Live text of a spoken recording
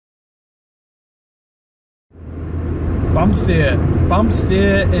Bumpsteer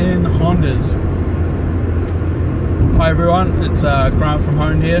in Hondas. Hi everyone, it's Grant from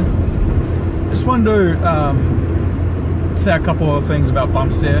Hone here. Just wanted to say a couple of things about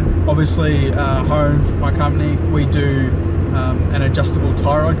Bumpsteer. Obviously, Hone, my company, we do an adjustable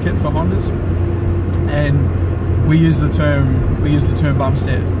tie rod kit for Hondas, and we use the term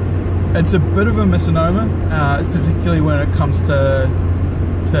Bumpsteer. It's a bit of a misnomer, particularly when it comes to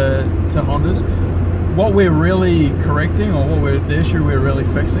Hondas. What we're really correcting, or the issue we're really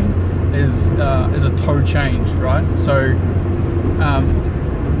fixing, is a toe change, right? So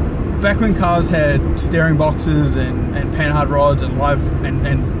back when cars had steering boxes and panhard rods and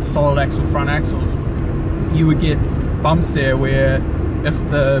and solid axle front axles, you would get Bumpsteer where if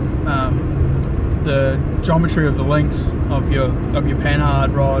the geometry of the links of your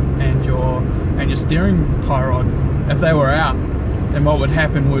panhard rod and your steering tie rod, if they were out, then what would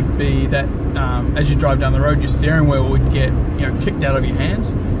happen would be that as you drive down the road, your steering wheel would get kicked out of your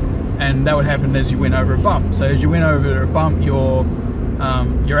hands, and that would happen as you went over a bump. So as you went over a bump, your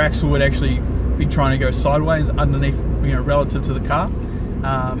axle would actually be trying to go sideways underneath, relative to the car,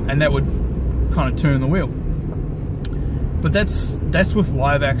 and that would kind of turn the wheel. But that's with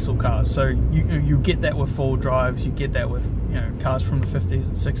live axle cars. So you get that with four-wheel drives, you get that with cars from the 50s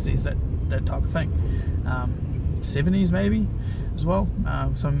and 60s, that type of thing. 70s maybe as well,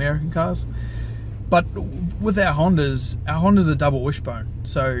 some American cars. But with our Hondas are double wishbone,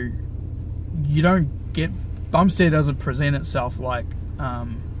 so you don't get, Bumpsteer doesn't present itself like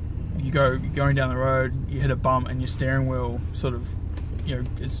you're going down the road, you hit a bump and your steering wheel sort of, you're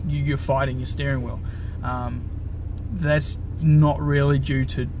fighting your steering wheel. That's not really due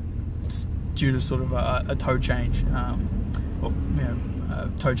to sort of a toe change, or a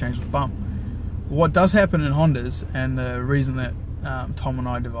toe change with bump. What does happen in Hondas, and the reason that Tom and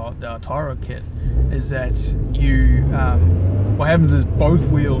I developed our tie rod kit, is that what happens is both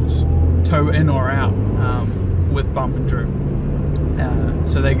wheels toe in or out with bump and droop.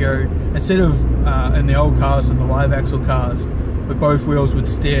 So they go, instead of in the old cars with the live axle cars, where both wheels would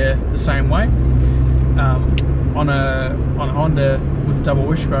steer the same way, on a Honda with double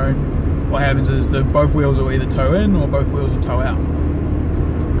wishbone, what happens is that both wheels will either toe in or both wheels will toe out.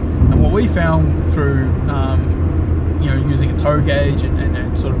 And what we found through using a toe gauge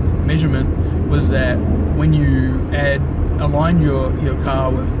and sort of measurement was that when you align your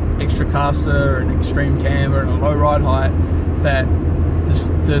car with extra caster and extreme camber and a low ride height, that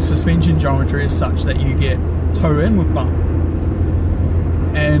the suspension geometry is such that you get toe in with bump.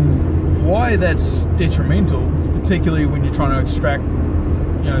 And why that's detrimental, particularly when you're trying to extract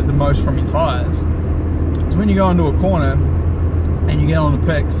the most from your tires, is when you go into a corner and you get on the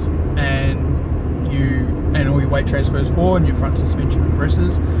picks and all your weight transfers forward and your front suspension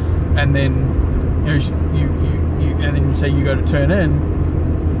compresses, and then you say you go to turn in,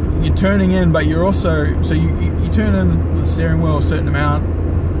 you're turning in, but you're also, so you turn in the steering wheel a certain amount,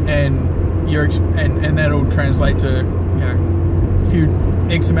 and and that'll translate to a few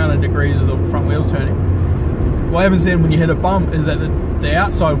X amount of degrees of the front wheels turning. What happens then when you hit a bump is that the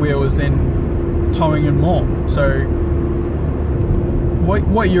outside wheel is then towing in more. So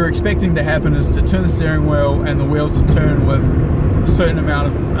what you're expecting to happen is to turn the steering wheel and the wheels to turn with a certain amount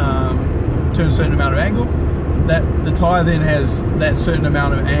of angle. That the tire then has that certain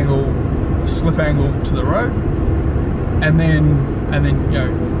amount of angle, slip angle to the road, and then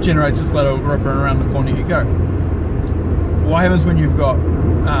generates this little ripper, and around the corner you go. What happens when you've got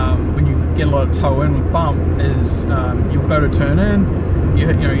when you get a lot of toe in with bump is you'll go to turn in, you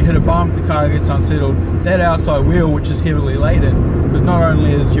hit a bump, the car gets unsettled. That outside wheel, which is heavily laden, because not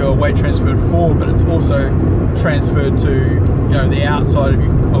only is your weight transferred forward, but it's also transferred to the outside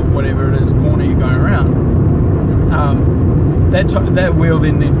of whatever it is corner you're going around. That wheel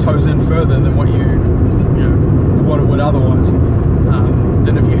then toes in further than what what it would otherwise,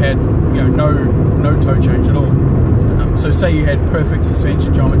 than if you had no toe change at all. So say you had perfect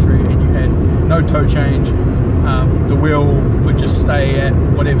suspension geometry and you had no toe change, the wheel would just stay at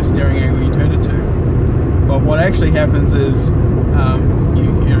whatever steering angle you turned it to. But what actually happens is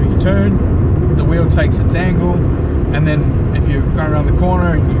you turn, the wheel takes its angle, and then if you're going around the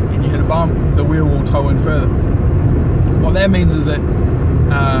corner and you hit a bump, the wheel will toe in further. What that means is that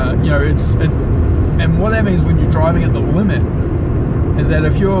and what that means when you're driving at the limit is that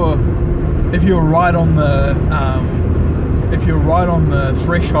if you're right on the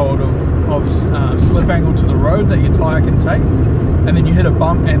threshold of slip angle to the road that your tire can take, and then you hit a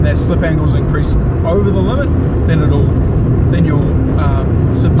bump and that slip angle is increased over the limit, then you'll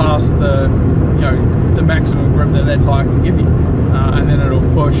surpass the maximum grip that tire can give you, and then it'll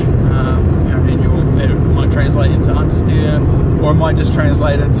push, and it might might translate into understeer, or it might just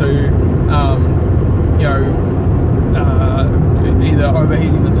translate into you know, either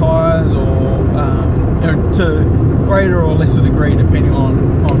overheating the tyres, or you know, to greater or lesser degree depending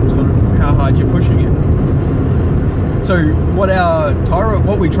on sort of how hard you're pushing it. So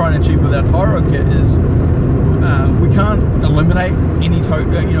what we try and achieve with our tie rod kit is we can't eliminate any toe,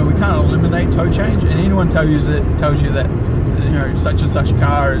 we can't eliminate toe change, and anyone tells you that such and such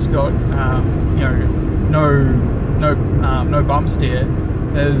car has got no bump steer,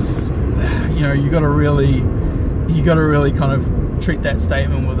 is you got to really kind of treat that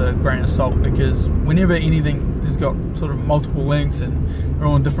statement with a grain of salt, because whenever anything has got sort of multiple links and they're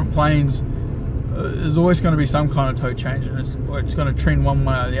all on different planes, there's always going to be some kind of toe change, and it's going to trend one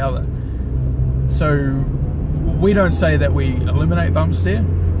way or the other. So we don't say that we eliminate bump steer.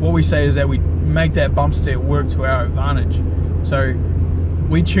 What we say is that we make that bump steer work to our advantage. So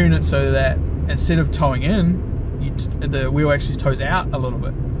we tune it so that instead of towing in, the wheel actually toes out a little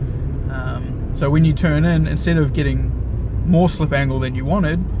bit. So when you turn in, instead of getting more slip angle than you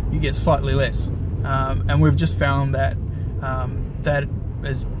wanted, you get slightly less. And we've just found that that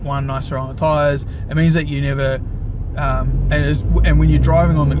is one, nicer on the tyres. It means that you never and when you're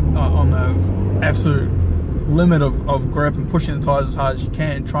driving on the absolute limit of grip and pushing the tyres as hard as you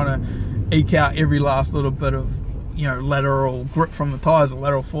can, trying to eke out every last little bit of lateral grip from the tyres, or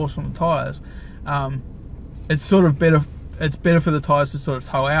lateral force from the tyres, it's sort of better. It's better for the tyres to sort of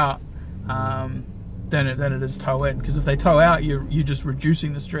toe out than it is toe in, because if they toe out, you're just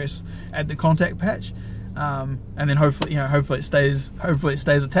reducing the stress at the contact patch, and then hopefully it stays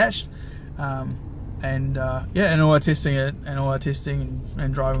attached. And all our testing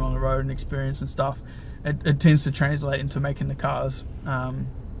and driving on the road and experience and stuff, it tends to translate into making the cars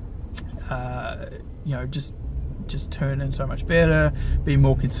just turn in so much better, be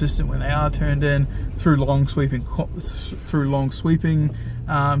more consistent when they are turned in through long sweeping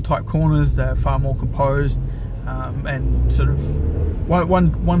type corners. They're far more composed, and sort of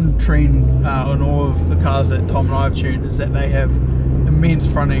one trend on all of the cars that Tom and I have tuned is that they have immense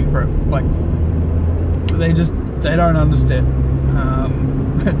front end grip. Like they don't understand.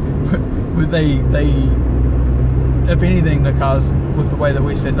 If anything, the cars, with the way that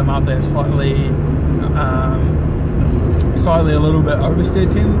we set them up, they're slightly a little bit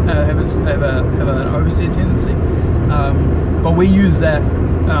oversteer have an oversteer tendency, but we use that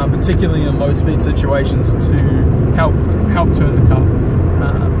particularly in low speed situations to help turn the car,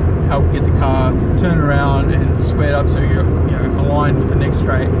 help get the car turned around and squared up so you're aligned with the next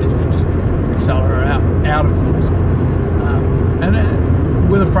straight, and you can just accelerate out of corners. And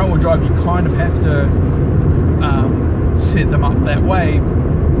with a front wheel drive, you kind of have to set them up that way,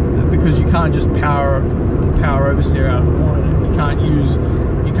 because you can't just power oversteer out of the corner.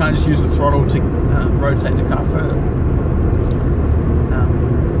 You can't just use the throttle to rotate the car further.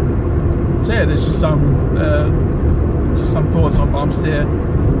 So yeah, there's just some thoughts on Bumpsteer,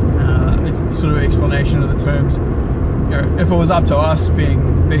 sort of explanation of the terms. If it was up to us, being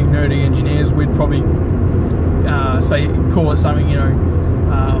nerdy engineers, we'd probably call it something.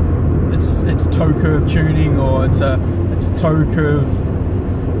 It's toe curve tuning, or it's a toe curve,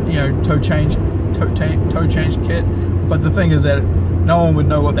 toe change kit. But the thing is that no one would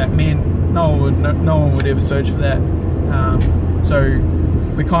know what that meant. No one would ever search for that. So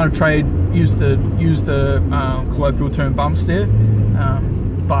we kind of use the colloquial term bump steer.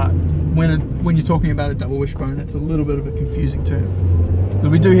 But when you're talking about a double wishbone, it's a little bit of a confusing term. But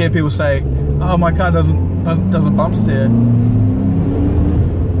we do hear people say, "Oh, my car doesn't bump steer,"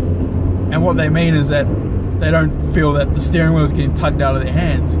 and what they mean is that they don't feel that the steering wheel is getting tugged out of their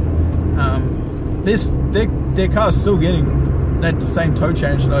hands. Their car's still getting that same toe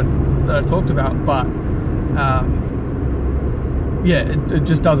change that I talked about, but it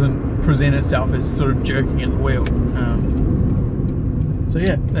just doesn't present itself as sort of jerking at the wheel. So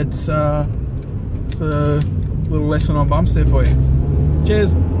yeah, that's a little lesson on Bumpsteer for you.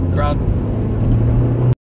 Cheers, crowd.